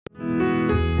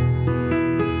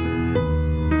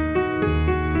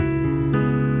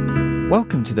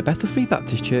Welcome to the Bethel Free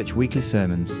Baptist Church weekly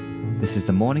sermons. This is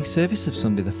the morning service of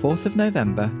Sunday the 4th of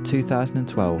November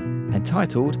 2012,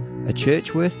 entitled A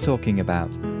Church Worth Talking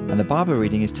About, and the Bible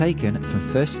reading is taken from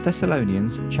 1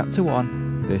 Thessalonians chapter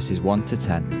 1, verses 1 to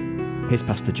 10. Here's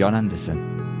Pastor John Anderson.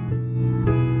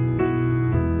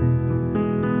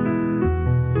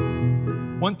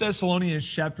 1 Thessalonians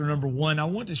chapter number 1. I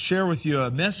want to share with you a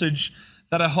message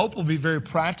that I hope will be very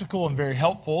practical and very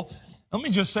helpful. Let me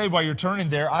just say while you're turning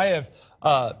there, I have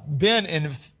been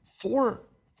in four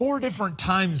different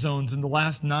time zones in the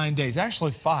last 9 days.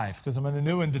 Actually 5, because I'm in a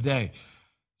new one today.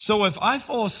 So if I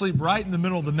fall asleep right in the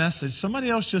middle of the message, somebody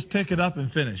else just pick it up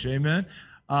and finish. Amen?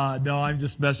 No, I'm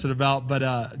just messing about.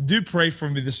 But do pray for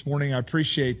me this morning. I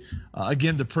appreciate,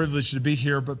 again, the privilege to be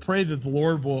here. But pray that the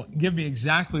Lord will give me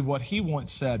exactly what He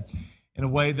once said in a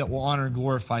way that will honor and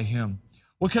glorify Him.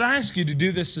 Well, could I ask you to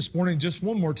do this morning just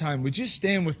one more time? Would you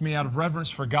stand with me out of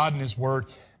reverence for God and His Word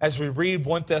as we read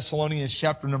 1 Thessalonians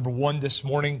chapter number 1 this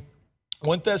morning?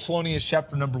 1 Thessalonians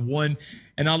chapter number 1.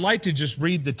 And I'd like to just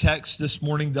read the text this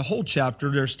morning, the whole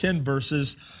chapter. There's 10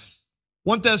 verses.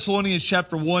 1 Thessalonians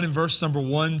chapter 1 and verse number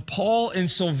 1. Paul and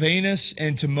Silvanus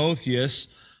and Timotheus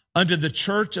unto the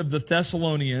church of the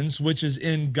Thessalonians, which is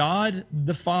in God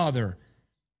the Father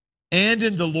and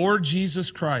in the Lord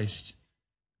Jesus Christ.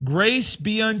 Grace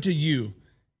be unto you,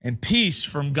 and peace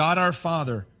from God our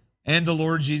Father and the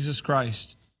Lord Jesus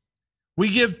Christ.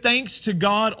 We give thanks to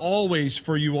God always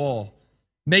for you all,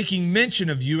 making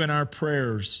mention of you in our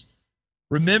prayers,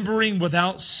 remembering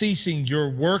without ceasing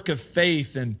your work of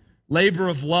faith and labor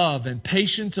of love and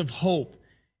patience of hope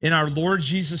in our Lord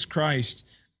Jesus Christ,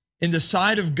 in the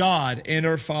sight of God and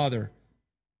our Father.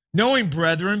 Knowing,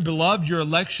 brethren, beloved, your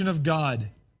election of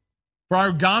God, for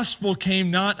our gospel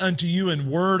came not unto you in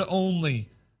word only,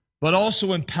 but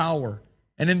also in power,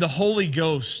 and in the Holy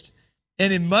Ghost,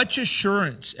 and in much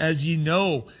assurance, as ye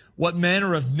know what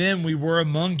manner of men we were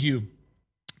among you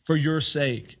for your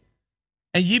sake.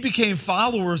 And ye became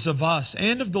followers of us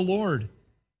and of the Lord,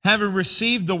 having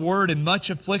received the word in much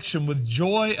affliction with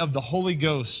joy of the Holy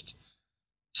Ghost,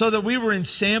 so that we were in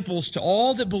samples to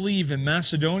all that believe in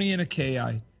Macedonia and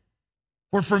Achaia.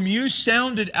 For from you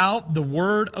sounded out the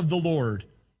word of the Lord,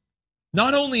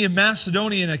 not only in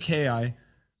Macedonia and Achaia,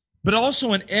 but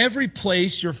also in every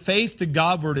place your faith to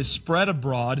Godward is spread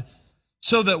abroad,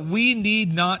 so that we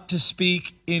need not to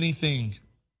speak anything.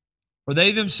 For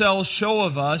they themselves show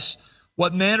of us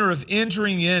what manner of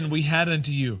entering in we had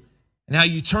unto you, and how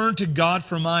you turned to God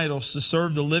from idols to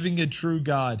serve the living and true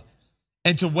God,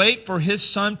 and to wait for His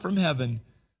Son from heaven,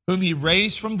 whom He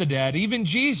raised from the dead, even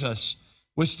Jesus,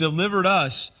 which delivered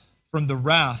us from the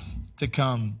wrath to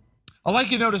come. I'd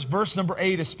like you to notice verse number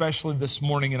 8, especially this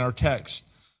morning in our text.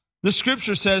 The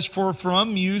scripture says, For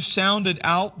from you sounded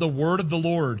out the word of the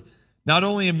Lord, not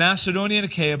only in Macedonia and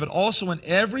Achaia, but also in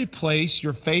every place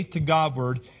your faith to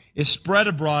Godward is spread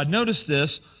abroad. Notice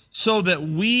this, so that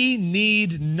we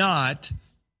need not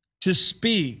to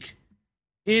speak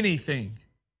anything.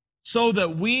 So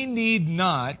that we need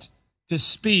not to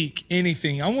speak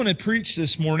anything. I want to preach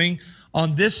this morning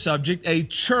on this subject, a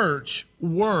church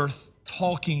worth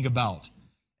talking about.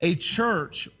 A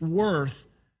church worth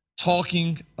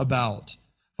talking about.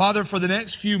 Father, for the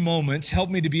next few moments, help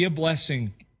me to be a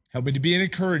blessing. Help me to be an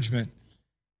encouragement.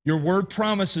 Your word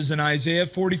promises in Isaiah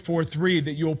 44:3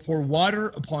 that you will pour water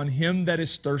upon him that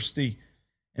is thirsty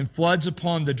and floods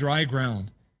upon the dry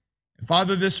ground. And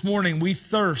Father, this morning we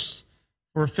thirst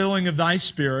for a filling of thy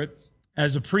Spirit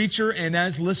as a preacher and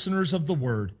as listeners of the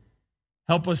word.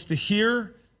 Help us to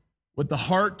hear with the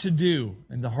heart to do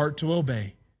and the heart to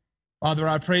obey. Father,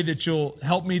 I pray that you'll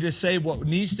help me to say what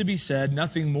needs to be said,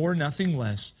 nothing more, nothing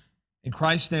less. In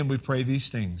Christ's name we pray these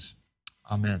things.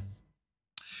 Amen.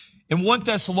 In 1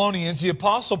 Thessalonians, the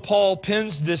Apostle Paul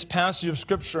pens this passage of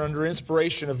Scripture under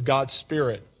inspiration of God's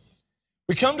Spirit.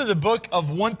 We come to the book of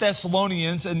 1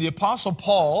 Thessalonians, and the Apostle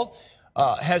Paul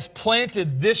has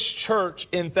planted this church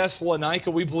in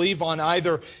Thessalonica, we believe, on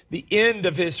either the end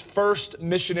of his first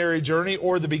missionary journey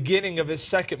or the beginning of his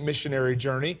second missionary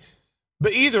journey.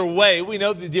 But either way, we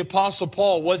know that the Apostle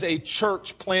Paul was a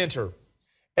church planter.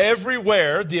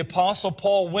 Everywhere the Apostle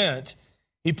Paul went,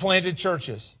 he planted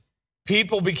churches.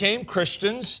 People became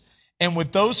Christians, and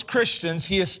with those Christians,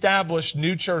 he established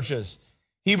new churches.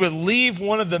 He would leave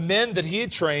one of the men that he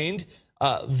had trained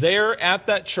there at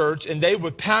that church, and they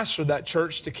would pastor that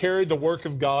church to carry the work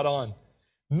of God on.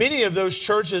 Many of those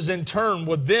churches, in turn,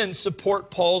 would then support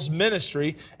Paul's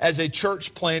ministry as a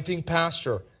church planting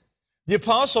pastor. The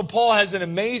Apostle Paul has an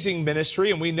amazing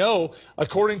ministry, and we know,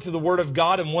 according to the Word of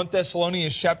God in 1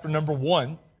 Thessalonians chapter number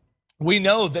 1, we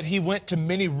know that he went to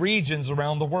many regions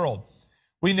around the world.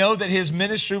 We know that his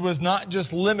ministry was not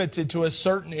just limited to a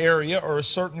certain area or a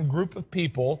certain group of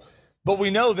people, but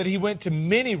we know that he went to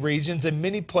many regions and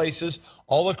many places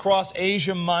all across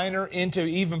Asia Minor into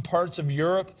even parts of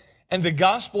Europe. And the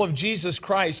gospel of Jesus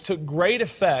Christ took great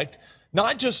effect,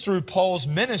 not just through Paul's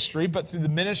ministry, but through the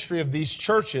ministry of these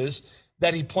churches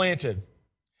that he planted.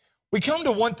 We come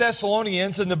to 1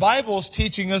 Thessalonians, and the Bible is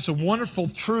teaching us a wonderful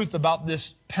truth about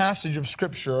this passage of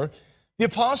Scripture. The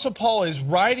Apostle Paul is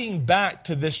writing back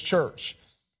to this church.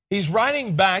 He's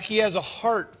writing back. He has a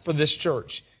heart for this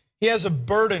church. He has a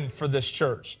burden for this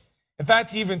church. In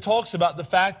fact, he even talks about the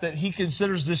fact that he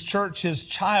considers this church his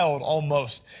child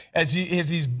almost, as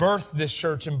he's birthed this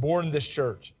church and born this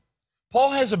church.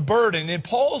 Paul has a burden, and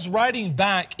Paul's writing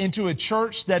back into a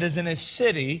church that is in a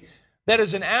city that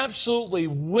is an absolutely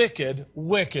wicked,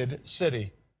 wicked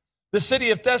city. The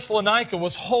city of Thessalonica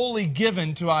was wholly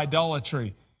given to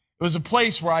idolatry. It was a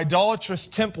place where idolatrous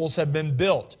temples had been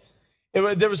built.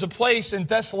 There was a place in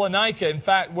Thessalonica, in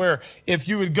fact, where if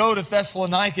you would go to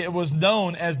Thessalonica, it was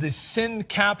known as the sin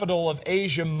capital of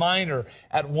Asia Minor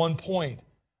at one point.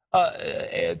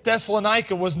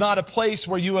 Thessalonica was not a place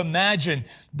where you imagine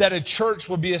that a church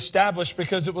would be established,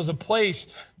 because it was a place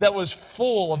that was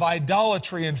full of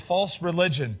idolatry and false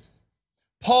religion.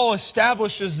 Paul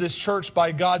establishes this church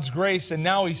by God's grace, and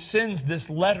now he sends this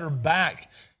letter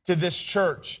back to this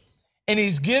church. And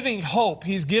he's giving hope,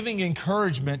 he's giving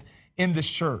encouragement in this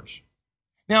church.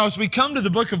 Now, as we come to the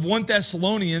book of 1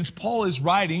 Thessalonians, Paul is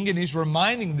writing and he's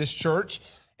reminding this church,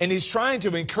 and he's trying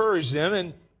to encourage them.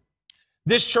 And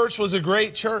this church was a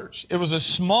great church. It was a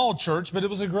small church, but it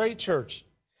was a great church.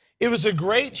 It was a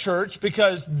great church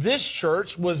because this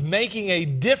church was making a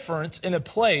difference in a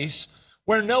place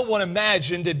where no one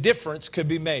imagined a difference could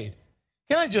be made.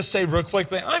 Can I just say real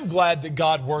quickly, I'm glad that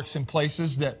God works in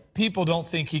places that people don't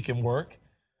think he can work.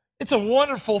 It's a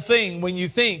wonderful thing when you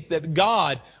think that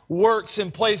God works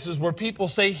in places where people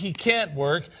say he can't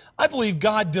work. I believe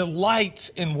God delights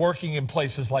in working in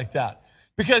places like that,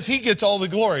 because he gets all the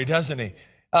glory, doesn't he?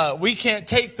 We can't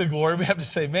take the glory. We have to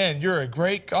say, man, you're a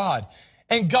great God.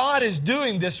 And God is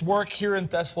doing this work here in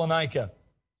Thessalonica.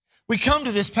 We come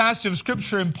to this passage of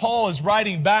Scripture, and Paul is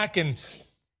writing back, and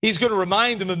he's going to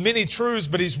remind them of many truths,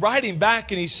 but he's writing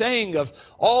back and he's saying of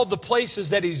all the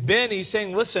places that he's been, he's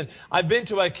saying, listen, I've been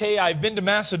to Achaia, I've been to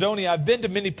Macedonia, I've been to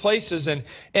many places, and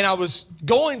I was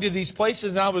going to these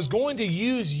places, and I was going to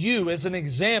use you as an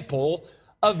example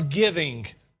of giving.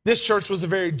 This church was a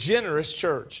very generous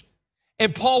church.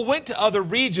 And Paul went to other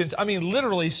regions. I mean,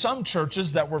 literally some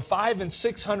churches that were 500 and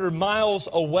 600 miles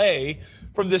away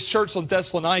from this church in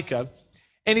Thessalonica.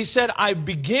 And he said, I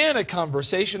began a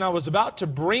conversation. I was about to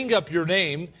bring up your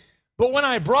name. But when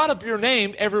I brought up your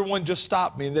name, everyone just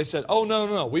stopped me. And they said, oh,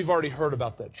 no, we've already heard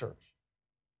about that church.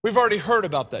 We've already heard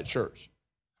about that church.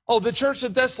 Oh, the church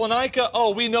at Thessalonica?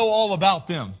 Oh, we know all about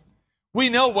them. We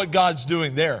know what God's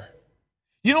doing there.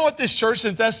 You know what this church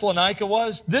in Thessalonica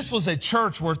was? This was a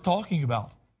church worth talking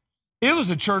about. It was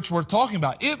a church worth talking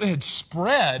about. It had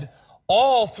spread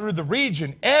all through the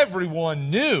region.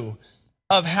 Everyone knew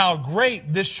of how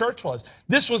great this church was.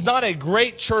 This was not a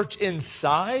great church in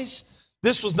size.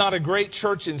 This was not a great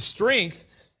church in strength.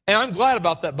 And I'm glad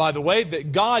about that, by the way,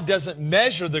 that God doesn't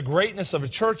measure the greatness of a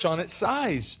church on its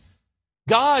size.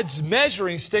 God's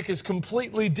measuring stick is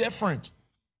completely different.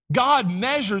 God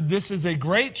measured this as a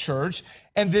great church,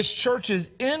 and this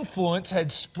church's influence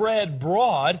had spread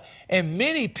broad, and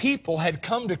many people had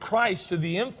come to Christ through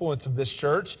the influence of this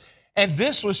church, and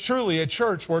this was truly a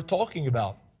church worth talking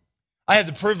about. I had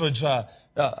the privilege,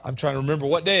 I'm trying to remember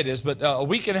what day it is, but a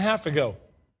week and a half ago,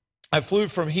 I flew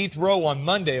from Heathrow on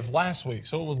Monday of last week,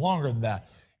 so it was longer than that.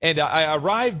 And I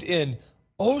arrived in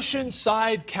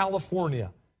Oceanside,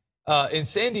 California, in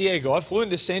San Diego. I flew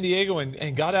into San Diego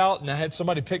and got out, and I had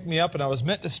somebody pick me up, and I was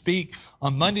meant to speak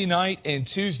on Monday night and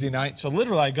Tuesday night. So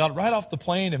literally, I got right off the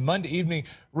plane, and Monday evening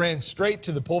ran straight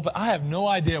to the pulpit. I have no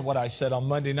idea what I said on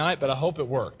Monday night, but I hope it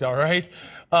worked, all right?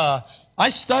 I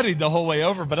studied the whole way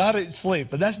over, but I didn't sleep,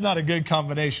 but that's not a good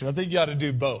combination. I think you ought to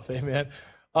do both, amen?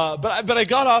 But I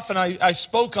got off, and I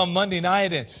spoke on Monday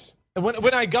night, and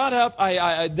when I got up,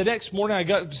 the next morning, I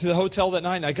got to the hotel that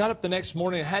night, and I got up the next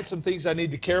morning, and had some things I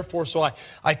needed to care for, so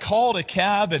I called a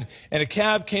cab, and a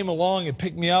cab came along and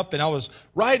picked me up, and I was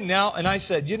riding out, and I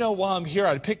said, you know, while I'm here,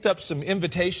 I picked up some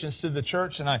invitations to the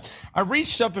church, and I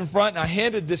reached up in front, and I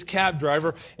handed this cab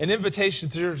driver an invitation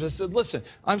to the church. I said, listen,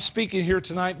 I'm speaking here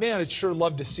tonight. Man, I'd sure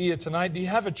love to see you tonight. Do you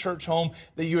have a church home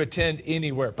that you attend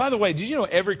anywhere? By the way, did you know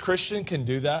every Christian can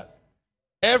do that?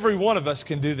 Every one of us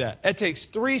can do that. It takes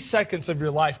 3 seconds of your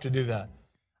life to do that.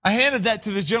 I handed that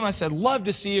to this gentleman. I said, love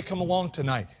to see you come along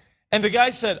tonight. And the guy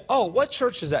said, "Oh, what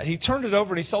church is that?" He turned it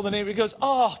over and he saw the name. He goes,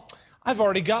 "Oh, I've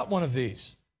already got one of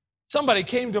these. Somebody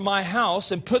came to my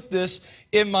house and put this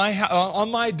in on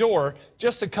my door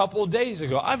just a couple of days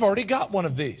ago. I've already got one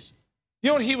of these." You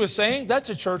know what he was saying? That's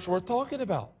a church worth talking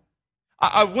about.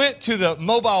 I went to the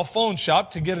mobile phone shop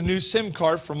to get a new SIM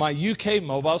card for my UK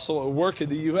mobile so it would work in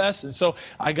the US. And so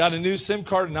I got a new SIM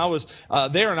card and I was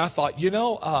there and I thought,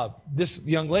 this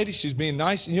young lady, she's being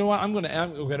nice. And you know what? I'm going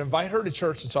to invite her to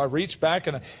church. And so I reached back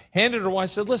and I handed her one. I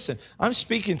said, "Listen, I'm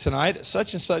speaking tonight at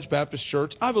such and such Baptist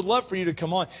church. I would love for you to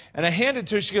come on." And I handed it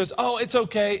to her. She goes, "Oh, it's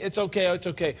okay. It's okay. It's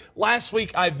okay. Last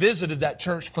week I visited that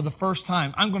church for the first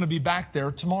time. I'm going to be back there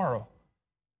tomorrow."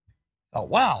 Oh,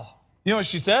 wow. You know what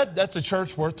she said? That's a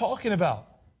church worth talking about.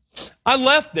 I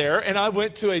left there and I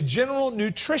went to a general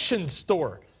nutrition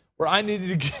store where I needed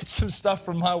to get some stuff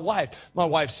from my wife. My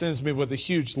wife sends me with a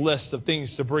huge list of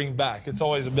things to bring back. It's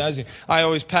always amazing. I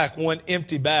always pack one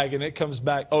empty bag and it comes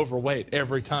back overweight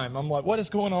every time. I'm like, what is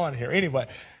going on here? Anyway,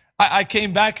 I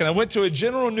came back and I went to a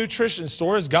general nutrition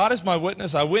store. As God is my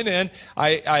witness, I went in,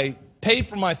 I paid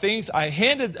for my things. I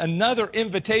handed another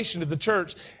invitation to the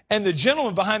church. And the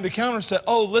gentleman behind the counter said,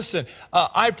 "Oh, listen,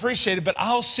 I appreciate it, but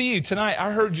I'll see you tonight.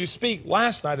 I heard you speak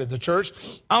last night at the church.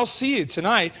 I'll see you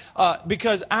tonight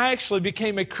because I actually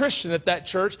became a Christian at that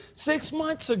church 6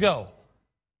 months ago."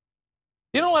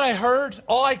 You know what I heard?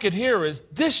 All I could hear is,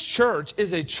 this church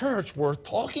is a church worth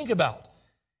talking about.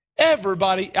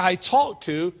 Everybody I talked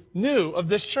to knew of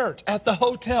this church. At the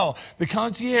hotel, the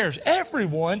concierge,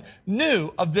 everyone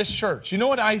knew of this church. You know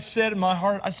what I said in my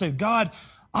heart? I said, "God,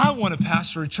 I want to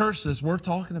pastor a church that's worth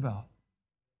talking about.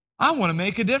 I want to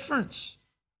make a difference.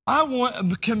 I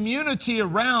want a community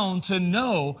around to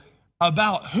know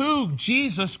about who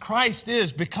Jesus Christ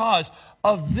is because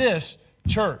of this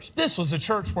church." This was a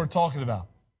church worth talking about.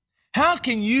 How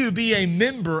can you be a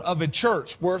member of a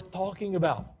church worth talking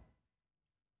about?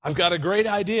 I've got a great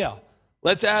idea.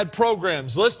 Let's add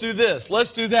programs. Let's do this.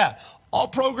 Let's do that. All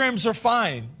programs are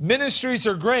fine. Ministries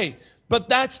are great. But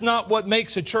that's not what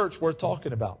makes a church worth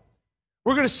talking about.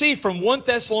 We're going to see from 1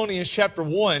 Thessalonians chapter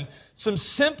 1 some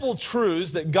simple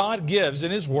truths that God gives in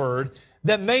His Word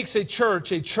that makes a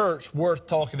church worth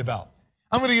talking about.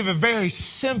 I'm going to give a very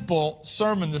simple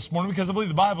sermon this morning because I believe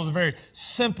the Bible is a very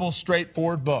simple,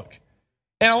 straightforward book.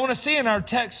 And I want to see in our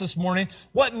text this morning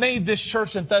what made this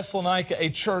church in Thessalonica a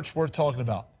church worth talking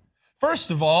about. First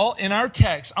of all, in our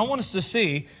text, I want us to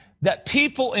see that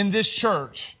people in this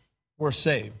church were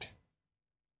saved.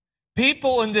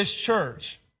 People in this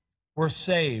church were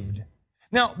saved.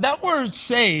 Now, that word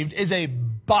saved is a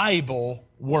Bible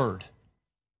word.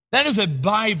 That is a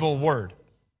Bible word.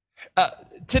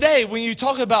 Today, when you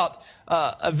talk about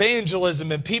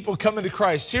evangelism and people coming to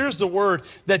Christ, here's the word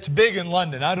that's big in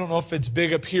London. I don't know if it's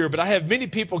big up here, but I have many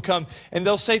people come and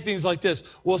they'll say things like this: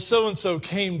 "Well, so-and-so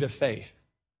came to faith."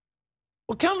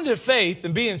 Well, coming to faith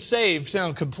and being saved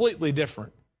sound completely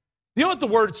different. You know what the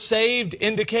word saved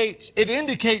indicates? It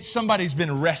indicates somebody's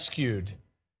been rescued.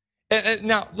 And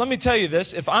now, let me tell you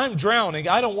this. If I'm drowning,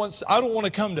 I don't want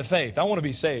to come to faith. I want to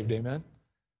be saved, amen?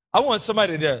 I want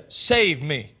somebody to save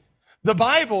me. The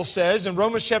Bible says in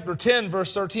Romans chapter 10,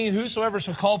 verse 13, "Whosoever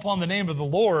shall call upon the name of the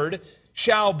Lord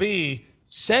shall be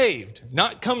saved."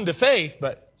 Not come to faith,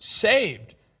 but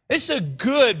saved. It's a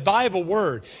good Bible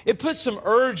word. It puts some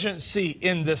urgency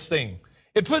in this thing.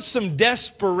 It puts some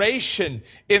desperation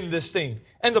in this thing.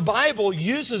 And the Bible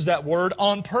uses that word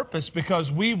on purpose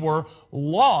because we were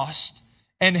lost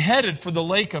and headed for the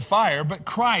lake of fire, but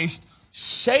Christ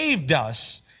saved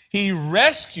us. He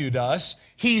rescued us.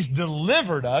 He's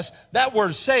delivered us. That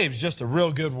word saved is just a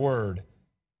real good word.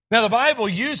 Now, the Bible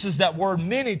uses that word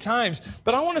many times,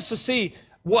 but I want us to see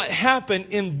what happened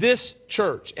in this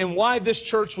church and why this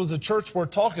church was a church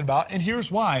worth talking about. And here's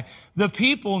why. The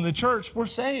people in the church were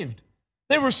saved.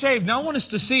 They were saved. Now I want us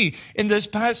to see in this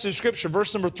passage of Scripture,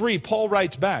 verse number 3, Paul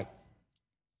writes back.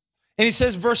 And he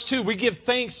says, verse 2, "We give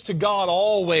thanks to God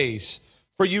always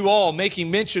for you all,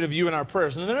 making mention of you in our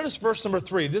prayers." And notice verse number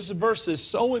 3. This verse is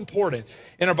so important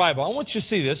in our Bible. I want you to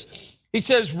see this. He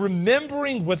says,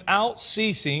 "Remembering without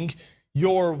ceasing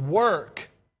your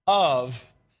work of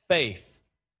faith."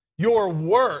 Your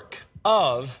work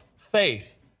of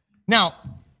faith. Now,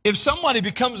 if somebody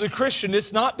becomes a Christian,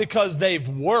 it's not because they've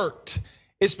worked.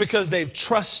 It's because they've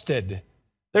trusted.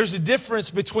 There's a difference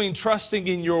between trusting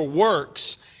in your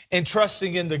works and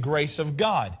trusting in the grace of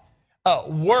God.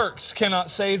 Works cannot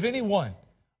save anyone.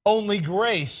 Only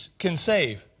grace can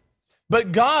save.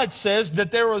 But God says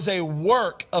that there was a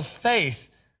work of faith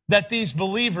that these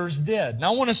believers did.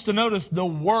 Now, I want us to notice the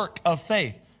work of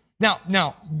faith.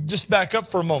 Now, just back up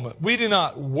for a moment. We do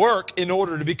not work in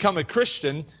order to become a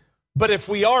Christian. But if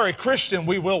we are a Christian,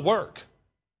 we will work.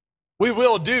 We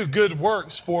will do good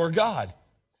works for God.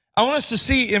 I want us to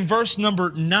see in verse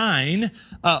number 9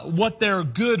 what their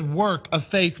good work of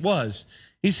faith was.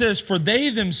 He says, "For they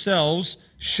themselves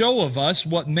show of us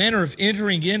what manner of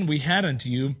entering in we had unto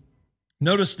you."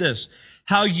 Notice this,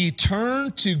 "how ye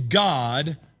turn to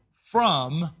God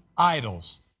from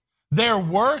idols." Their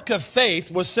work of faith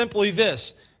was simply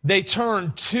this. They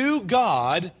turned to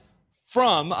God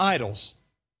from idols.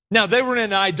 Now, they were in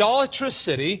an idolatrous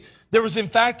city. There was, in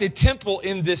fact, a temple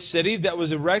in this city that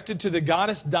was erected to the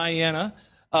goddess Diana.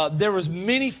 There was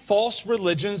many false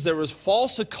religions. There was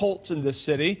false occults in this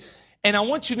city. And I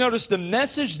want you to notice the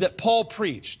message that Paul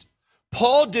preached.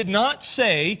 Paul did not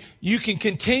say you can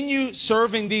continue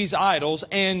serving these idols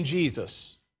and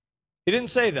Jesus. He didn't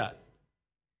say that.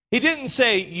 He didn't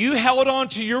say you held on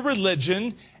to your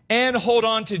religion and hold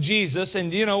on to Jesus,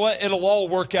 and you know what? It'll all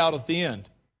work out at the end.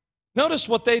 Notice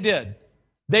what they did.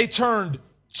 They turned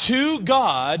to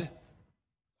God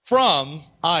from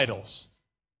idols.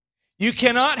 You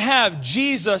cannot have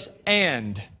Jesus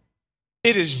and.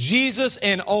 It is Jesus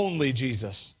and only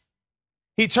Jesus.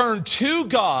 He turned to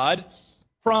God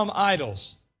from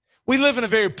idols. We live in a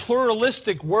very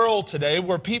pluralistic world today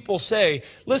where people say,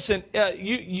 listen,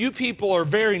 you people are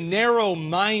very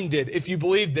narrow-minded if you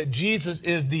believe that Jesus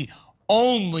is the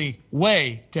only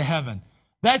way to heaven.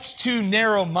 That's too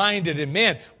narrow-minded. And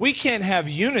man, we can't have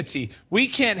unity. We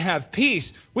can't have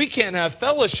peace. We can't have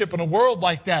fellowship in a world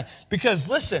like that. Because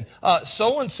listen,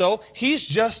 so-and-so, he's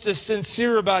just as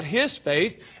sincere about his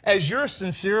faith as you're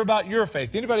sincere about your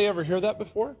faith. Anybody ever hear that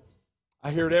before?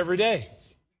 I hear it every day.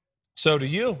 So do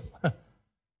you.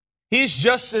 He's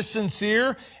just as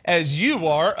sincere as you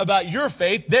are about your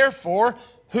faith. Therefore,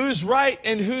 who's right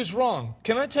and who's wrong?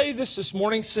 Can I tell you this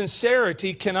morning?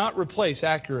 Sincerity cannot replace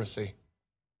accuracy.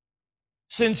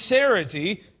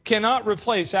 Sincerity cannot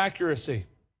replace accuracy.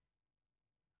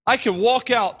 I could walk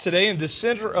out today in the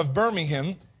center of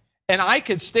Birmingham and I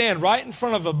could stand right in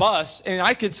front of a bus and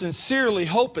I could sincerely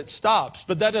hope it stops,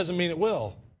 but that doesn't mean it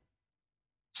will.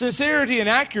 Sincerity and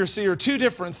accuracy are two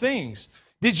different things.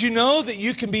 Did you know that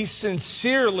you can be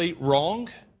sincerely wrong?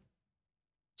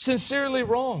 Sincerely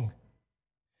wrong.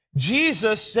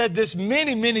 Jesus said this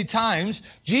many, many times.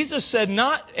 Jesus said,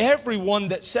 "Not everyone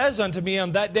that says unto me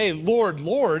on that day, Lord,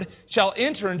 Lord, shall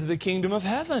enter into the kingdom of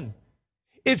heaven."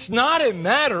 It's not a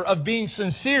matter of being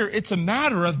sincere. It's a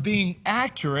matter of being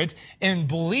accurate and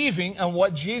believing in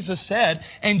what Jesus said.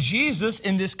 And Jesus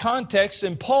in this context,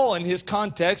 and Paul in his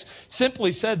context,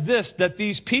 simply said this, that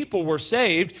these people were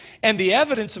saved, and the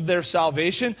evidence of their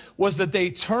salvation was that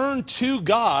they turned to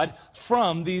God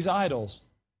from these idols.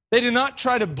 They did not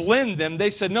try to blend them. They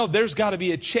said, no, there's got to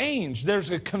be a change. There's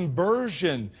a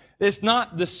conversion. It's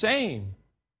not the same.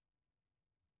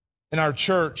 In our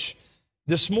church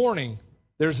this morning,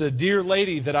 there's a dear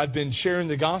lady that I've been sharing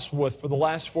the gospel with for the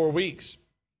last 4 weeks.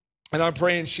 And I'm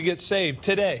praying she gets saved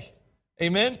today.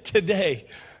 Amen? Today.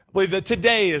 I believe that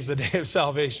today is the day of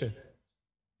salvation.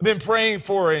 I've been praying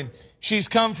for her, and she's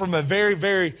come from a very,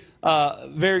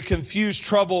 very confused,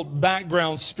 troubled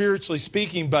background, spiritually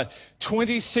speaking. But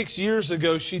 26 years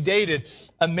ago, she dated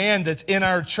a man that's in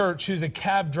our church who's a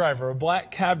cab driver, a black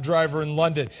cab driver in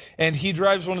London. And he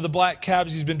drives one of the black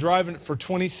cabs. He's been driving it for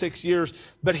 26 years.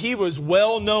 But he was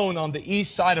well known on the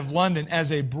east side of London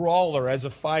as a brawler, as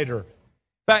a fighter.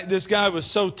 In fact, this guy was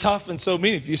so tough and so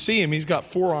mean. If you see him, he's got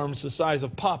forearms the size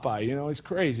of Popeye. You know, he's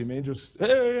crazy, man. Just,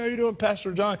 hey, how you doing,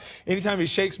 Pastor John? Anytime he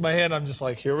shakes my hand, I'm just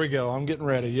like, here we go. I'm getting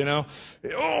ready, you know.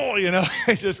 Oh, you know,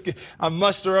 I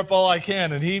muster up all I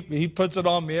can, and he puts it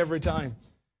on me every time.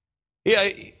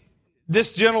 Yeah,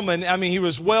 this gentleman, I mean, he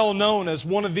was well known as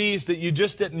one of these that you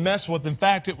just didn't mess with. In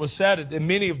fact, it was said in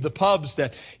many of the pubs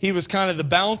that he was kind of the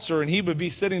bouncer, and he would be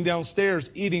sitting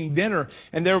downstairs eating dinner,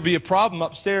 and there would be a problem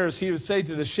upstairs. He would say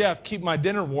to the chef, keep my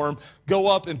dinner warm, go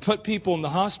up and put people in the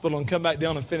hospital and come back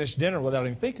down and finish dinner without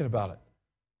even thinking about it.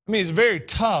 I mean, he's a very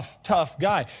tough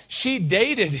guy. She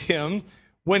dated him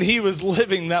when he was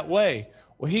living that way.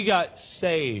 Well, he got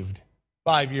saved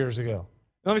 5 years ago.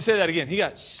 Let me say that again. He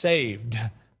got saved.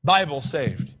 Bible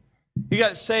saved. He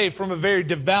got saved from a very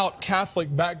devout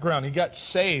Catholic background. He got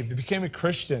saved. He became a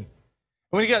Christian. And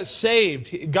when he got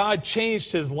saved, God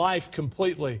changed his life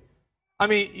completely. I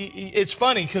mean, it's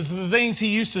funny because the things he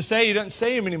used to say, he doesn't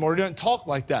say them anymore. He doesn't talk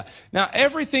like that. Now,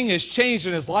 everything has changed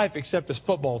in his life except his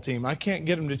football team. I can't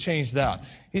get him to change that.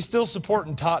 He's still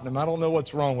supporting Tottenham. I don't know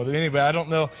what's wrong with it. Anyway, I don't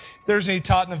know if there's any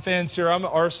Tottenham fans here. I'm an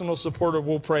Arsenal supporter.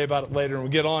 We'll pray about it later and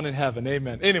we'll get on in heaven.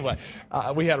 Amen. Anyway,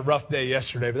 we had a rough day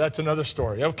yesterday, but that's another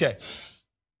story. Okay.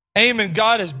 Amen.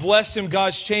 God has blessed him.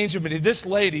 God's changed him. But this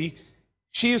lady,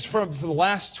 She is for the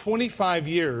last 25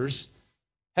 years,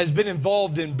 has been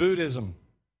involved in Buddhism.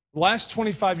 The last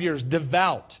 25 years,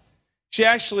 devout. She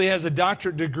actually has a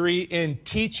doctorate degree in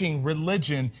teaching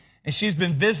religion, and she's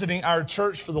been visiting our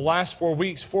church for the last 4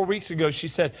 weeks. 4 weeks ago, she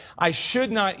said, I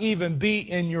should not even be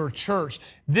in your church.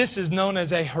 This is known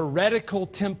as a heretical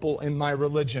temple in my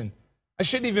religion. I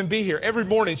shouldn't even be here. Every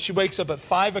morning, she wakes up at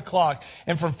 5 o'clock,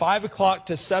 and from 5 o'clock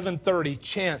to 7:30,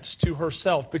 chants to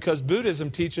herself, because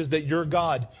Buddhism teaches that you're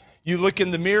God. You look in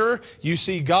the mirror, you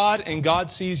see God, and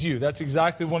God sees you. That's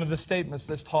exactly one of the statements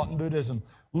that's taught in Buddhism.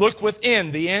 Look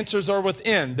within. The answers are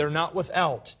within. They're not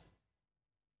without.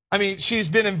 I mean, she's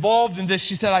been involved in this.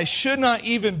 She said, I should not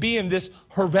even be in this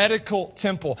heretical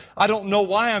temple. I don't know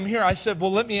why I'm here. I said,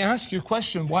 well, let me ask you a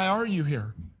question. Why are you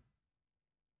here?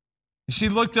 And she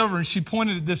looked over and she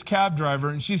pointed at this cab driver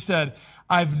and she said,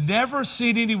 I've never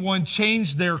seen anyone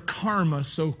change their karma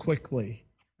so quickly.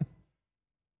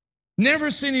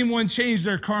 Never seen anyone change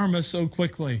their karma so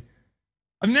quickly.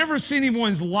 I've never seen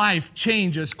anyone's life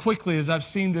change as quickly as I've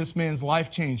seen this man's life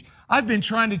change. I've been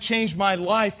trying to change my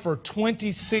life for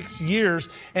 26 years,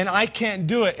 and I can't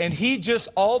do it. And he just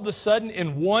all of a sudden,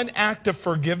 in one act of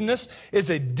forgiveness, is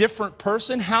a different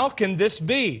person. How can this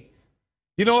be?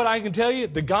 You know what I can tell you?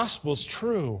 The gospel's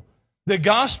true. The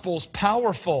gospel's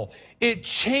powerful. It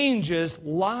changes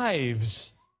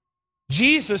lives.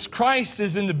 Jesus Christ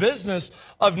is in the business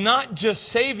of not just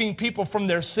saving people from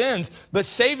their sins, but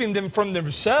saving them from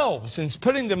themselves and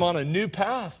putting them on a new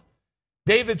path.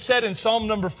 David said in Psalm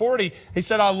number 40, he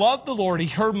said, I love the Lord. He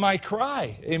heard my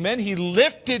cry. Amen. He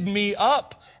lifted me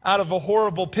up out of a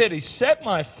horrible pit. He set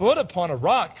my foot upon a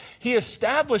rock. He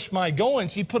established my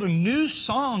goings. He put a new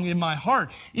song in my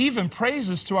heart, even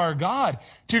praises to our God.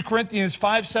 2 Corinthians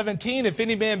 5:17, if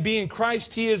any man be in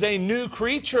Christ, he is a new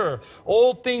creature.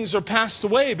 Old things are passed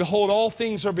away. Behold, all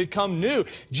things are become new.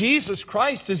 Jesus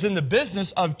Christ is in the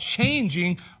business of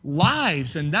changing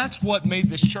lives, and that's what made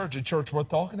this church a church worth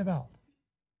talking about.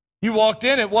 You walked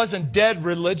in, it wasn't dead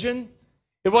religion.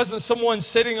 It wasn't someone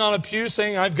sitting on a pew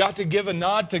saying, I've got to give a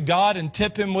nod to God and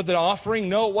tip him with an offering.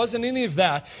 No, it wasn't any of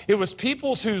that. It was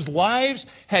people whose lives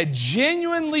had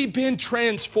genuinely been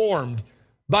transformed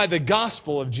by the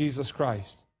gospel of Jesus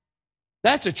Christ.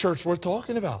 That's a church worth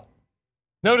talking about.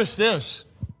 Notice this.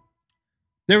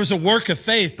 There was a work of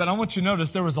faith, but I want you to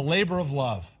notice there was a labor of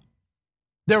love.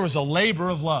 There was a labor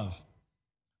of love.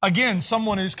 Again,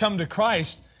 someone who's come to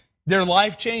Christ, their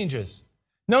life changes.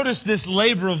 Notice this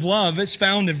labor of love. It's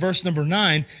found in verse number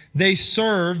 9. They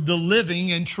served the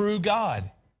living and true God.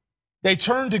 They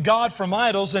turned to God from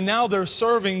idols, and now they're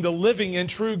serving the living and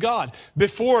true God.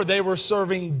 Before, they were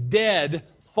serving dead,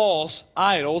 false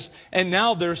idols, and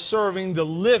now they're serving the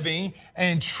living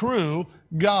and true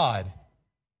God.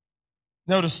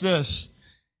 Notice this.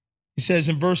 He says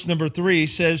in verse number 3, he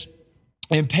says,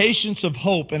 and patience of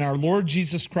hope in our Lord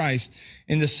Jesus Christ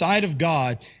in the sight of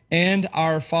God and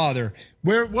our Father.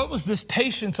 What was this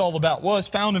patience all about? Well, it's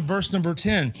found in verse number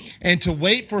 10. And to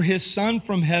wait for his Son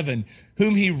from heaven,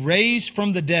 whom he raised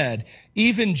from the dead,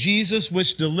 even Jesus,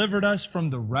 which delivered us from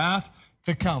the wrath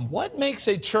to come. What makes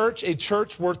a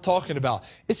church worth talking about?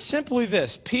 It's simply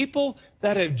this: people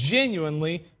that have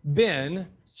genuinely been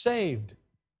saved.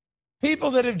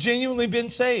 People that have genuinely been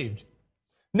saved.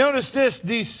 Notice this,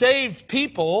 these saved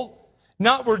people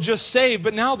not were just saved,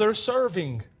 but now they're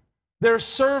serving. They're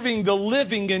serving the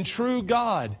living and true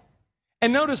God.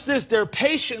 And notice this, they're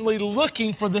patiently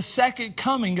looking for the second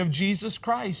coming of Jesus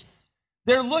Christ.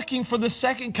 They're looking for the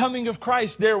second coming of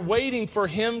Christ. They're waiting for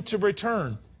him to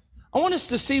return. I want us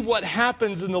to see what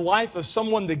happens in the life of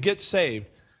someone that gets saved.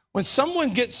 When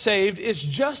someone gets saved, it's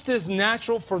just as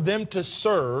natural for them to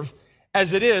serve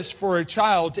as it is for a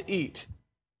child to eat.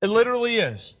 It literally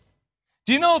is.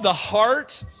 Do you know the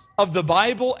heart of the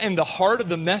Bible and the heart of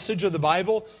the message of the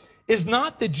Bible is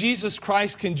not that Jesus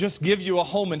Christ can just give you a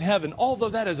home in heaven, although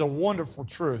that is a wonderful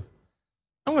truth.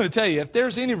 I'm going to tell you, if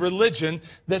there's any religion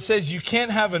that says you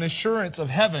can't have an assurance of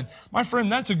heaven, my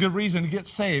friend, that's a good reason to get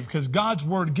saved, because God's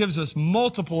Word gives us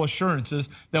multiple assurances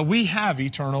that we have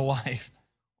eternal life.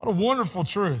 What a wonderful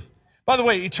truth. By the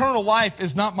way, eternal life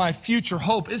is not my future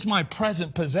hope, it's my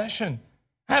present possession.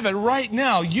 I have it right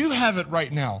now. You have it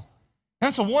right now.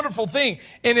 That's a wonderful thing.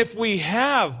 And if we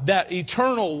have that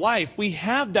eternal life, we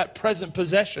have that present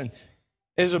possession,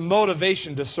 is a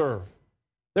motivation to serve.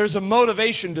 There's a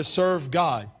motivation to serve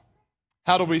God.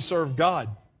 How do we serve God?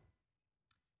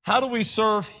 How do we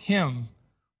serve him?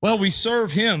 Well, we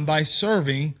serve him by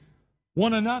serving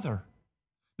one another.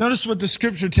 Notice what the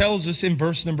scripture tells us in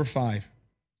verse number 5.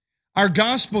 Our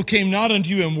gospel came not unto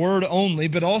you in word only,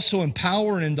 but also in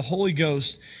power and in the Holy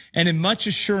Ghost, and in much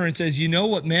assurance, as you know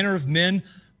what manner of men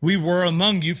we were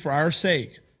among you for our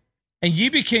sake. And ye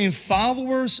became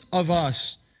followers of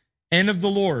us and of the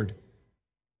Lord,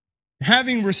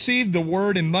 having received the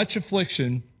word in much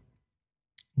affliction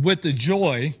with the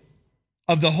joy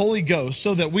of the Holy Ghost,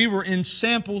 so that we were in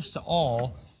samples to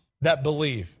all that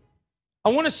believe. I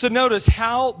want us to notice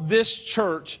how this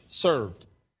church served,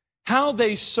 how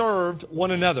they served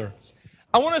one another.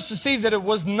 I want us to see that it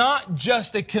was not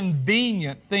just a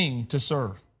convenient thing to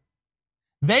serve.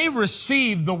 They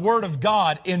received the word of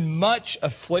God in much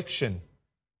affliction.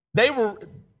 They were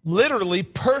literally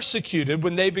persecuted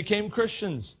when they became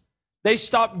Christians. They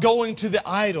stopped going to the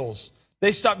idols.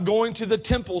 They stopped going to the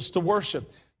temples to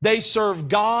worship. They served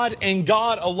God and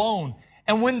God alone.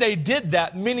 And when they did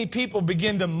that, many people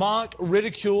began to mock,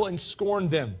 ridicule, and scorn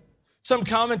them. Some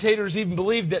commentators even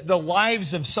believe that the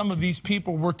lives of some of these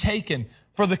people were taken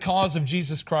for the cause of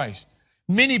Jesus Christ.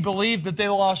 Many believe that they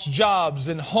lost jobs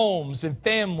and homes and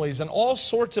families and all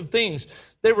sorts of things.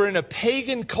 They were in a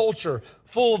pagan culture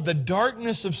full of the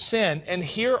darkness of sin, and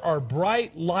here are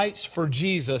bright lights for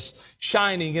Jesus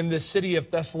shining in this city of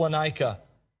Thessalonica.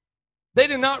 They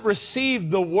did not receive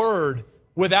the word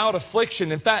without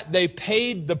affliction. In fact, they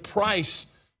paid the price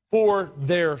for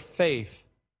their faith.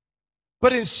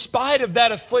 But in spite of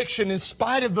that affliction, in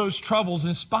spite of those troubles,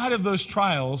 in spite of those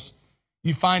trials,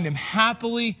 you find them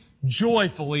happily,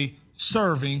 joyfully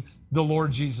serving the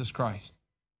Lord Jesus Christ.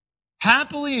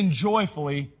 Happily and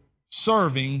joyfully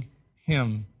serving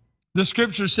Him. The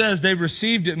scripture says they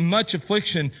received it in much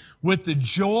affliction with the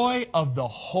joy of the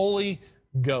Holy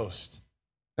Ghost.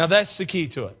 Now that's the key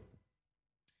to it.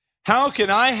 How can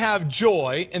I have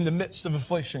joy in the midst of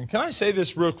affliction? Can I say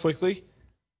this real quickly?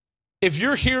 If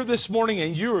you're here this morning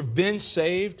and you have been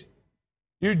saved,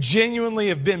 you genuinely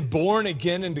have been born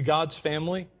again into God's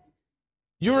family,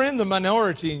 you're in the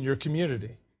minority in your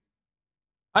community.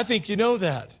 I think you know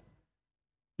that.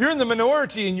 You're in the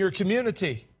minority in your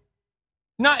community.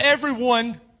 Not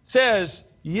everyone says,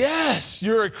 yes,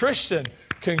 you're a Christian.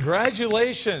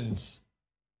 Congratulations.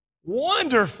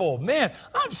 Wonderful. Man,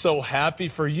 I'm so happy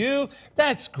for you.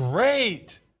 That's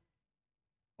great.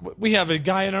 We have a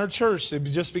guy in our church that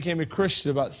just became a Christian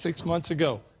about 6 months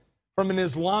ago from an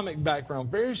Islamic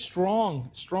background, very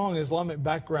strong Islamic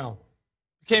background.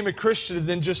 Became a Christian, and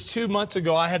then just 2 months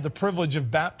ago, I had the privilege of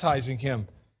baptizing him.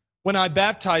 When I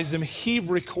baptized him, he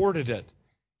recorded it.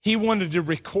 He wanted to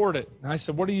record it. And I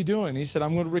said, what are you doing? He said,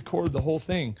 I'm going to record the whole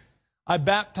thing. I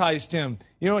baptized him.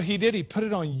 You know what he did? He put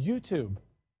it on YouTube.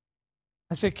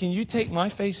 I said, can you take my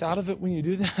face out of it when you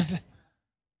do that?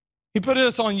 He put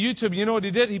us on YouTube. You know what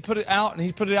he did? He put it out, and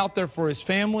he put it out there for his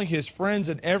family, his friends,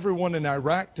 and everyone in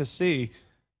Iraq to see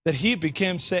that he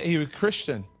was a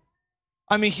Christian.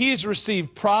 I mean, he has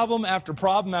received problem after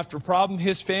problem after problem.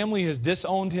 His family has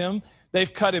disowned him.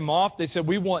 They've cut him off. They said,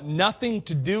 we want nothing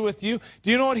to do with you.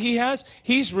 Do you know what he has?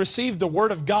 He's received the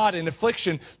word of God in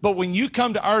affliction, but when you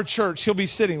come to our church, he'll be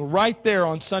sitting right there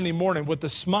on Sunday morning with the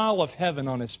smile of heaven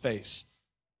on his face.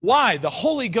 Why? The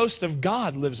Holy Ghost of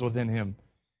God lives within him.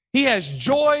 He has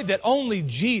joy that only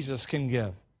Jesus can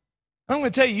give. I'm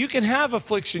going to tell you, you can have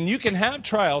affliction, you can have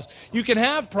trials, you can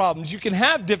have problems, you can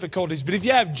have difficulties, but if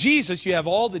you have Jesus, you have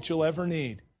all that you'll ever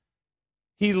need.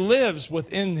 He lives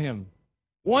within him.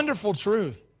 Wonderful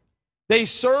truth. They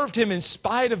served him in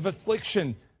spite of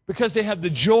affliction because they had the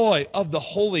joy of the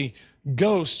Holy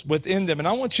Ghost within them. And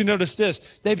I want you to notice this.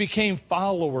 They became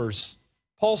followers.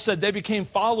 Paul said they became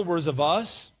followers of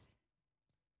us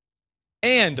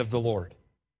and of the Lord.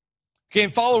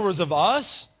 Became followers of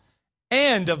us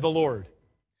and of the Lord.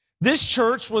 This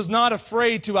church was not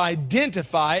afraid to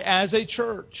identify as a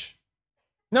church.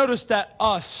 Notice that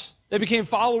us. They became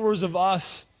followers of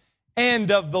us and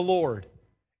of the Lord.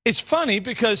 It's funny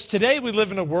because today we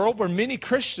live in a world where many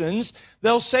Christians,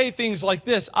 they'll say things like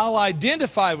this: I'll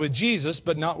identify with Jesus,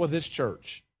 but not with this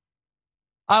church.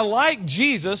 I like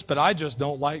Jesus, but I just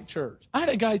don't like church. I had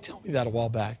a guy tell me that a while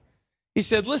back. He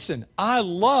said, listen, I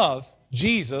love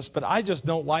Jesus, but I just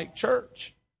don't like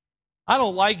church. I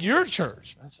don't like your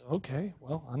church. I said, okay,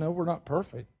 well, I know we're not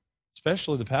perfect,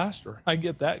 especially the pastor. I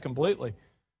get that completely.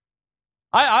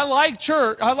 I like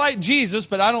church. I like Jesus,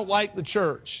 but I don't like the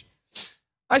church.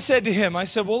 I said to him,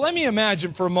 well, let me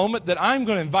imagine for a moment that I'm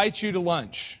going to invite you to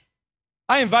lunch.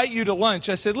 I invite you to lunch.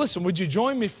 I said, listen, would you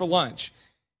join me for lunch?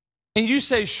 And you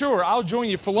say, sure, I'll join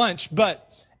you for lunch.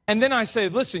 And then I say,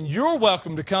 listen, you're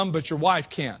welcome to come, but your wife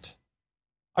can't.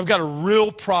 I've got a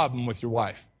real problem with your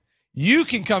wife. You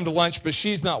can come to lunch, but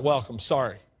she's not welcome.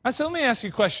 Sorry. I said, let me ask you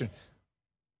a question.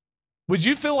 Would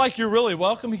you feel like you're really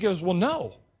welcome? He goes, well,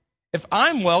 no. If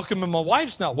I'm welcome and my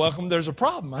wife's not welcome, there's a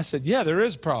problem. I said, yeah, there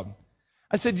is a problem.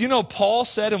 I said, Paul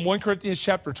said in 1 Corinthians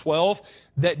chapter 12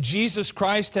 that Jesus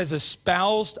Christ has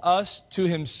espoused us to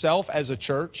himself as a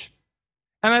church.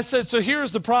 And I said, so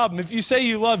here's the problem. If you say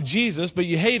you love Jesus, but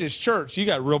you hate his church, you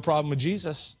got a real problem with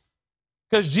Jesus.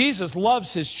 Because Jesus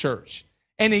loves his church,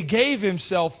 and he gave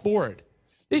himself for it.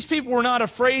 These people were not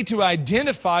afraid to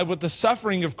identify with the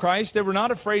suffering of Christ. They were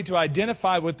not afraid to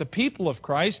identify with the people of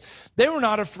Christ. They were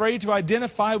not afraid to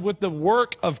identify with the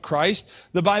work of Christ.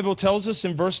 The Bible tells us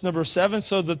in verse number 7,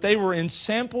 so that they were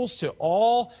ensamples to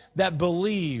all that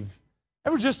believe.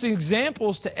 They were just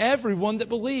examples to everyone that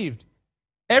believed.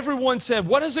 Everyone said,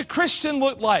 what does a Christian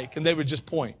look like? And they would just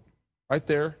point right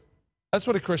there. That's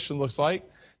what a Christian looks like.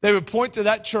 They would point to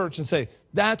that church and say,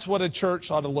 that's what a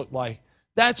church ought to look like.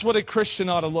 That's what a Christian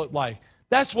ought to look like.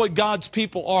 That's what God's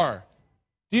people are.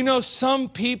 Do you know some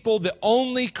people, the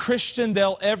only Christian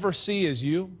they'll ever see is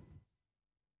you?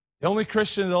 The only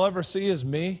Christian they'll ever see is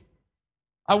me?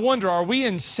 I wonder, are we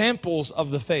ensamples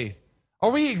of the faith?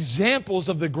 Are we examples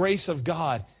of the grace of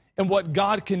God and what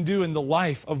God can do in the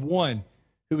life of one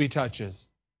who he touches?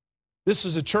 This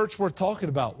is a church worth talking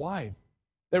about. Why?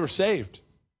 They were saved.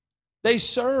 They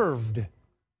served.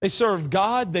 They served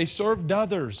God. They served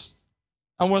others.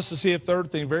 I want us to see a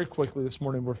third thing very quickly this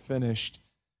morning. We're finished.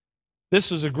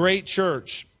 This was a great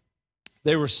church.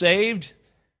 They were saved,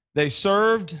 they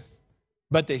served,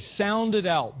 but they sounded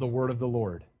out the word of the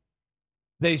Lord.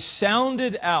 They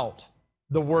sounded out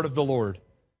the word of the Lord.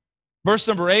 Verse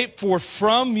number 8, for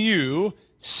from you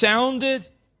sounded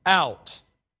out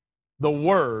the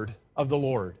word of the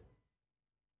Lord.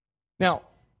 Now,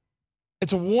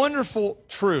 it's a wonderful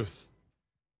truth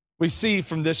we see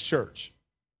from this church.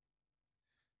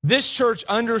 This church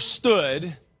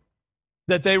understood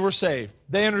that they were saved.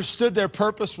 They understood their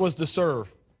purpose was to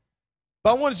serve.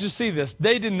 But I wanted you to see this.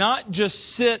 They did not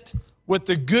just sit with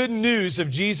the good news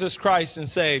of Jesus Christ and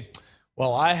say,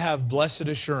 well, I have blessed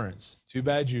assurance. Too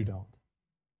bad you don't.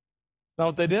 That's not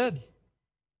what they did. You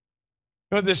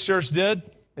know what this church did?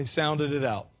 They sounded it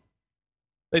out.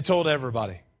 They told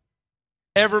everybody.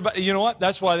 Everybody, you know what?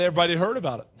 That's why everybody heard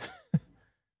about it.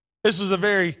 This was a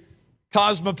very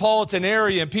cosmopolitan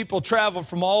area, and people traveled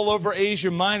from all over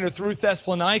Asia Minor through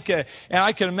Thessalonica. And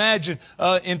I can imagine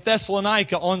in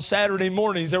Thessalonica on Saturday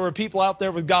mornings, there were people out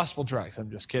there with gospel tracts. I'm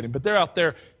just kidding. But they're out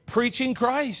there preaching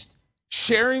Christ,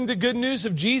 sharing the good news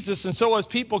of Jesus. And so as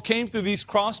people came through these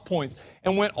cross points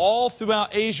and went all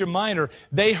throughout Asia Minor,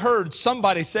 they heard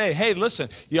somebody say, hey, listen,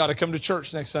 you ought to come to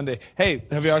church next Sunday. Hey,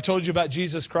 have I told you about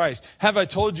Jesus Christ? Have I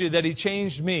told you that he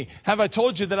changed me? Have I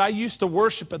told you that I used to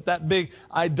worship at that big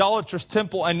idolatrous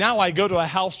temple and now I go to a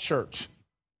house church?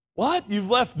 What? You've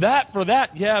left that for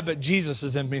that? Yeah, but Jesus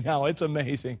is in me now. It's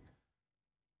amazing.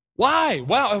 Why?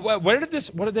 Wow. What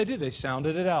did they do? They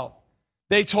sounded it out.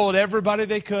 They told everybody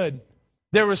they could.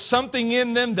 There was something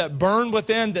in them that burned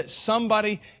within that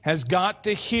somebody has got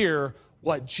to hear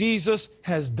what Jesus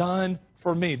has done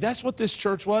for me. That's what this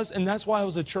church was, and that's why it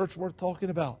was a church worth talking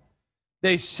about.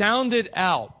 They sounded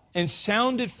out and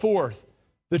sounded forth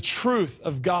the truth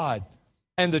of God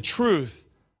and the truth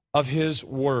of his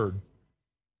word.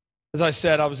 As I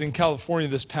said, I was in California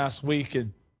this past week,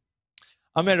 and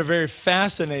I met a very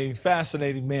fascinating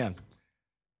man.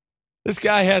 This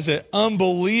guy has an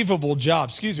unbelievable job.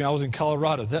 Excuse me, I was in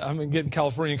Colorado. I'm getting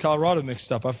California and Colorado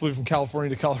mixed up. I flew from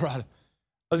California to Colorado.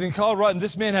 I was in Colorado, and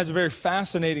this man has a very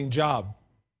fascinating job.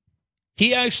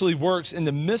 He actually works in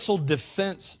the missile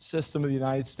defense system of the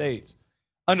United States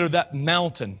under that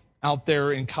mountain out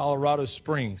there in Colorado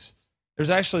Springs. There's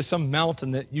actually some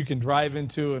mountain that you can drive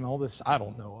into and all this. I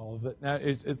don't know all of it. Now,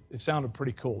 it sounded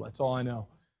pretty cool. That's all I know.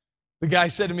 The guy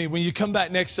said to me, when you come back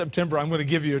next September, I'm going to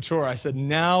give you a tour. I said,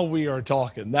 now we are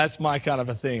talking. That's my kind of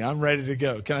a thing. I'm ready to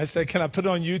go. Can I put it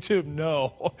on YouTube?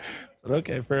 No. I said,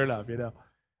 okay, fair enough,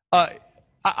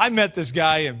 I met this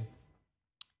guy, and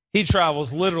he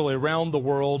travels literally around the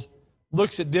world,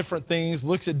 looks at different things,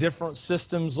 looks at different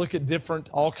systems, look at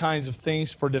all kinds of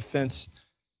things for defense.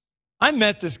 I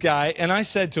met this guy, and I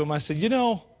said to him, I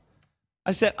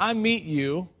said, I meet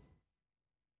you,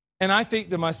 and I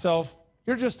think to myself,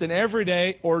 you're just an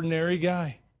everyday, ordinary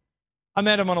guy. I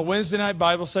met him on a Wednesday night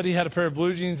Bible study. He had a pair of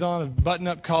blue jeans on, a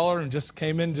button-up collar, and just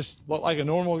came in, just looked like a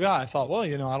normal guy. I thought, well,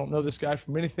 I don't know this guy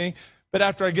from anything. But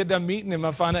after I get done meeting him,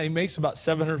 I find out he makes about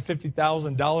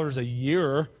 $750,000 a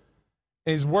year.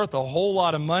 And he's worth a whole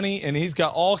lot of money, and he's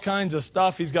got all kinds of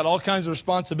stuff. He's got all kinds of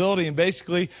responsibility, and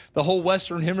basically the whole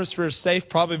Western Hemisphere is safe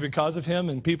probably because of him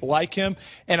and people like him.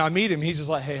 And I meet him. He's just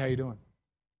like, hey, how you doing?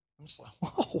 I'm just like,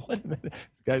 whoa, wait a minute.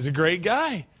 This guy's a great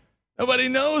guy. Nobody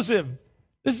knows him.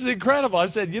 This is incredible. I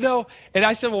said, and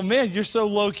I said, well, man, you're so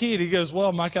low key. And he goes,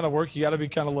 well, my kind of work, you got to be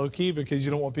kind of low key because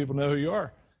you don't want people to know who you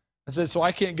are. I said, so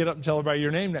I can't get up and tell everybody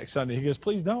your name next Sunday. He goes,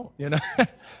 please don't,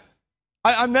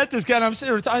 I met this guy and I'm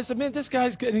sitting there. I said, man, this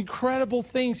guy's got incredible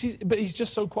things. But he's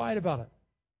just so quiet about it.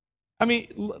 I mean,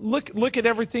 look at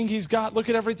everything he's got. Look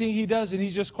at everything he does. And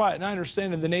he's just quiet. And I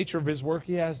understand in the nature of his work,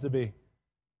 he has to be.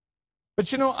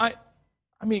 But I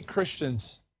meet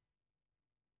Christians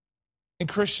and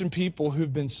Christian people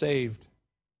who've been saved.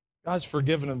 God's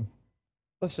forgiven them.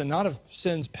 Listen, not of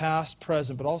sins past,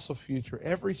 present, but also future.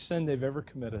 Every sin they've ever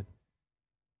committed.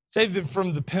 Save them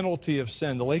from the penalty of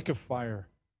sin, the lake of fire.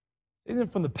 Save them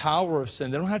from the power of sin.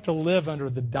 They don't have to live under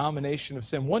the domination of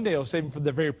sin. One day He'll save them from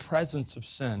the very presence of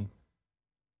sin.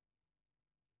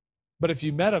 But if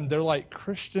you met them, they're like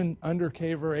Christian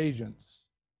undercover agents.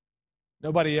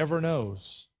 Nobody ever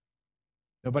knows.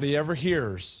 Nobody ever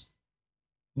hears.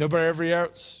 Nobody ever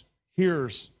else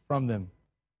hears from them.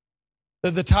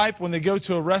 They're the type, when they go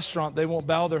to a restaurant, they won't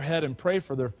bow their head and pray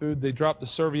for their food. They drop the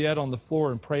serviette on the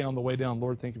floor and pray on the way down.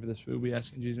 Lord, thank you for this food. We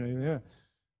ask in Jesus' name.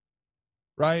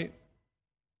 Right?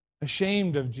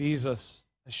 Ashamed of Jesus.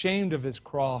 Ashamed of His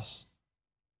cross.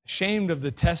 Ashamed of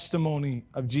the testimony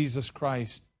of Jesus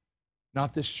Christ.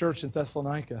 Not this church in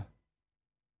Thessalonica.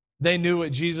 They knew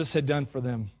what Jesus had done for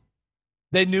them.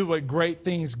 They knew what great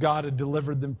things God had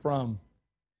delivered them from.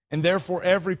 And therefore,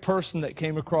 every person that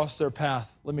came across their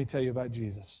path, let me tell you about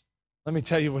Jesus. Let me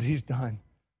tell you what He's done.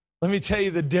 Let me tell you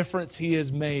the difference He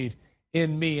has made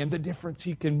in me and the difference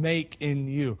He can make in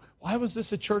you. Why was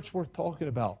this a church worth talking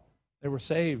about? They were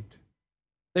saved.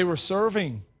 They were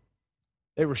serving.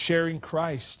 They were sharing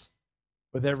Christ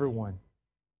with everyone.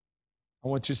 I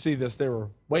want you to see this. They were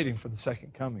waiting for the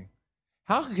second coming.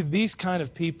 How could these kind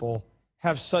of people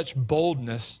have such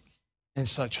boldness and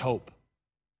such hope?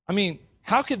 I mean,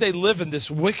 how could they live in this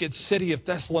wicked city of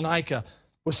Thessalonica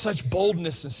with such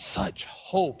boldness and such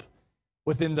hope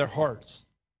within their hearts?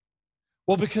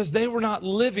 Well, because they were not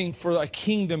living for a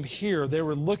kingdom here. They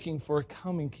were looking for a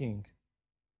coming king.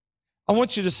 I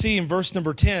want you to see in verse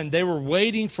number 10, they were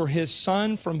waiting for His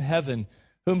Son from heaven,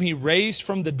 whom He raised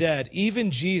from the dead,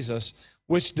 even Jesus,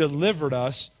 which delivered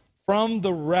us from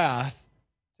the wrath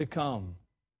to come.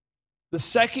 The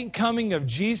second coming of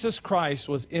Jesus Christ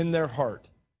was in their heart,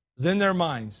 was in their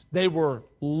minds. They were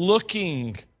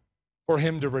looking for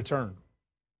Him to return.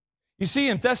 You see,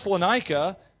 in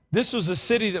Thessalonica, this was a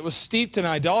city that was steeped in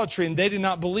idolatry, and they did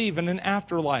not believe in an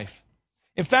afterlife.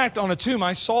 In fact, on a tomb,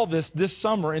 I saw this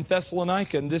summer in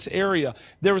Thessalonica, in this area.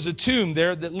 There was a tomb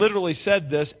there that literally said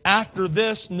this, after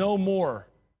this, no more.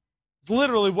 It's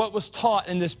literally what was taught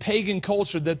in this pagan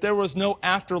culture, that there was no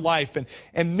afterlife.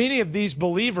 And many of these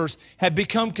believers had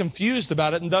become confused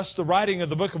about it, and thus the writing of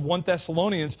the book of 1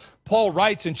 Thessalonians, Paul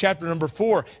writes in chapter number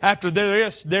 4, after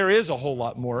there is a whole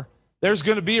lot more. There's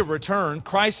going to be a return.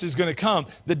 Christ is going to come.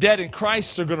 The dead in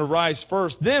Christ are going to rise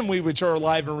first. Then we which are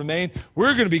alive and remain,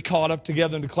 we're going to be caught up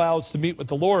together in the clouds to meet with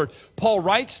the Lord. Paul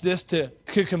writes this to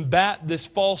combat this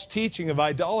false teaching of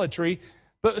idolatry.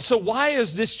 But so why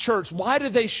is this church, why do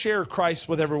they share Christ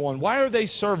with everyone? Why are they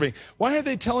serving? Why are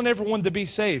they telling everyone to be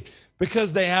saved?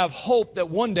 Because they have hope that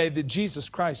one day that Jesus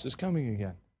Christ is coming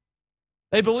again.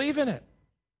 They believe in it.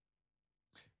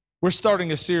 We're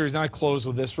starting a series, and I close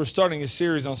with this. We're starting a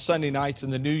series on Sunday nights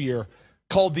in the new year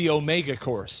called the Omega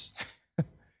Course.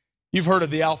 You've heard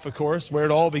of the Alpha Course, where it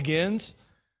all begins.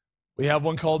 We have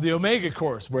one called the Omega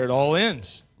Course, where it all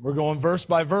ends. We're going verse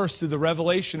by verse through the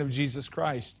revelation of Jesus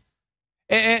Christ.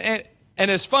 And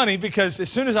it's funny because as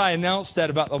soon as I announced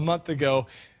that about a month ago,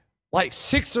 like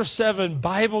 6 or 7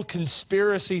 Bible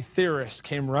conspiracy theorists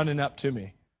came running up to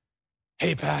me.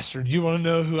 Hey, Pastor, do you want to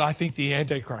know who I think the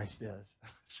Antichrist is?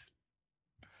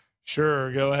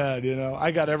 Sure, go ahead.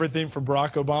 I got everything from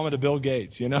Barack Obama to Bill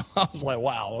Gates. I was like,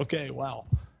 wow, okay, wow.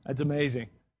 That's amazing.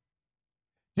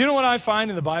 You know what I find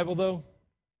in the Bible, though?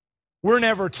 We're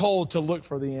never told to look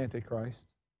for the Antichrist.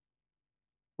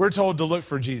 We're told to look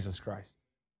for Jesus Christ.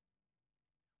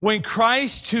 When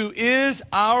Christ, who is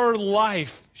our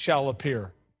life, shall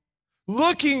appear.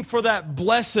 Looking for that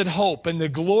blessed hope and the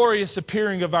glorious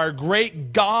appearing of our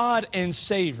great God and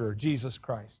Savior, Jesus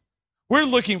Christ. We're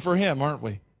looking for Him, aren't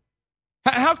we?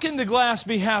 How can the glass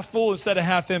be half full instead of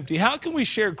half empty? How can we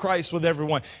share Christ with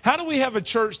everyone? How do we have a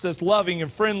church that's loving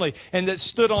and friendly and that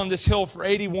stood on this hill for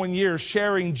 81 years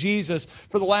sharing Jesus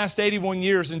for the last 81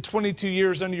 years and 22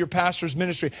 years under your pastor's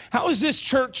ministry? How is this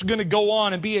church going to go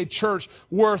on and be a church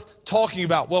worth talking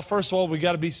about? Well, first of all, we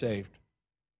got to be saved.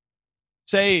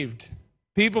 Saved.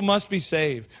 People must be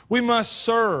saved. We must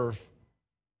serve.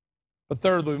 But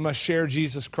thirdly, we must share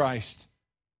Jesus Christ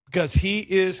because He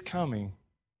is coming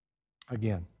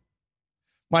again.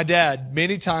 My dad,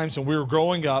 many times when we were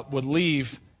growing up, would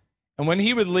leave. And when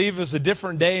he would leave, it was a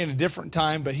different day and a different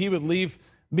time, but he would leave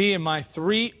me and my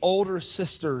 3 older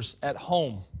sisters at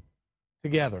home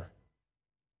together.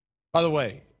 By the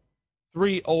way,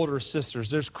 3 older sisters.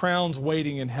 There's crowns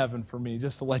waiting in heaven for me,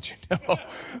 just to let you know.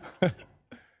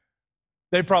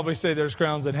 They probably say there's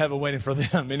crowns in heaven waiting for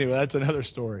them. Anyway, that's another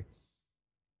story.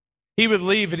 He would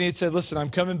leave and he'd say, listen, I'm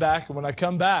coming back. And when I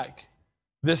come back,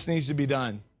 this needs to be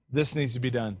done. This needs to be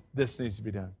done. This needs to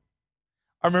be done.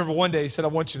 I remember one day he said, I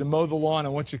want you to mow the lawn. I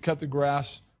want you to cut the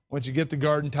grass. I want you to get the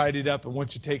garden tidied up. I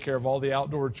want you to take care of all the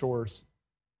outdoor chores.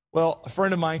 Well, a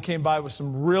friend of mine came by with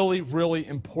some really, really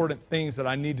important things that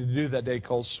I needed to do that day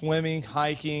called swimming,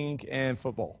 hiking, and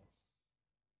football.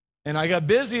 And I got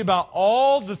busy about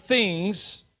all the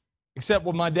things except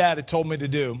what my dad had told me to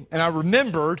do. And I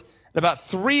remembered at about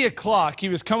 3 o'clock, he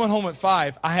was coming home at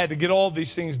 5. I had to get all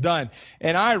these things done.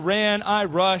 And I ran, I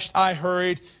rushed, I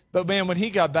hurried. But man, when he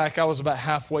got back, I was about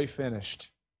halfway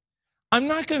finished. I'm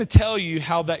not going to tell you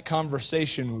how that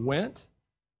conversation went.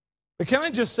 But can I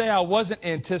just say I wasn't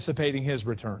anticipating his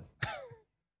return? In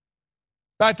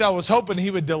fact, I was hoping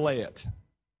he would delay it.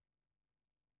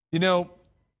 You know,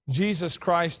 Jesus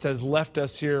Christ has left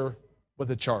us here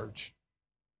with a charge.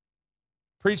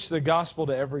 Preach the gospel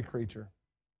to every creature.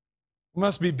 We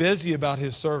must be busy about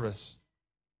his service.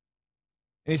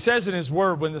 And he says in his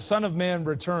word, when the Son of Man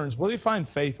returns, will he find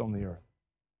faith on the earth?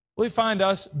 Will he find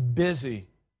us busy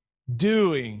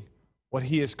doing what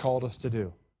he has called us to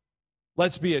do?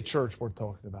 Let's be a church worth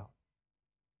talking about.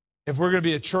 If we're going to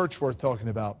be a church worth talking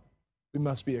about, we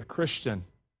must be a Christian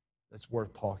that's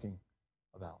worth talking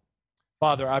about.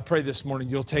 Father, I pray this morning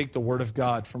you'll take the word of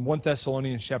God from 1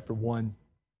 Thessalonians chapter 1.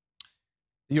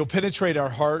 You'll penetrate our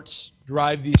hearts,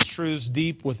 drive these truths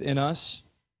deep within us.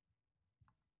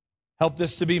 Help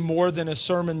this to be more than a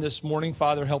sermon this morning.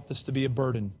 Father, help this to be a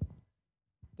burden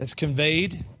that's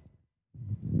conveyed,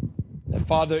 that,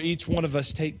 Father, each one of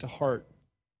us take to heart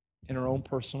in our own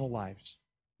personal lives.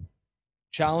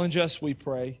 Challenge us, we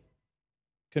pray.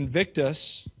 Convict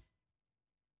us.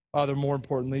 Father, more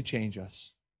importantly, change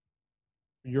us.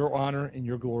 For your honor and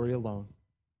your glory alone.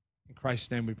 In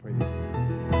Christ's name we pray.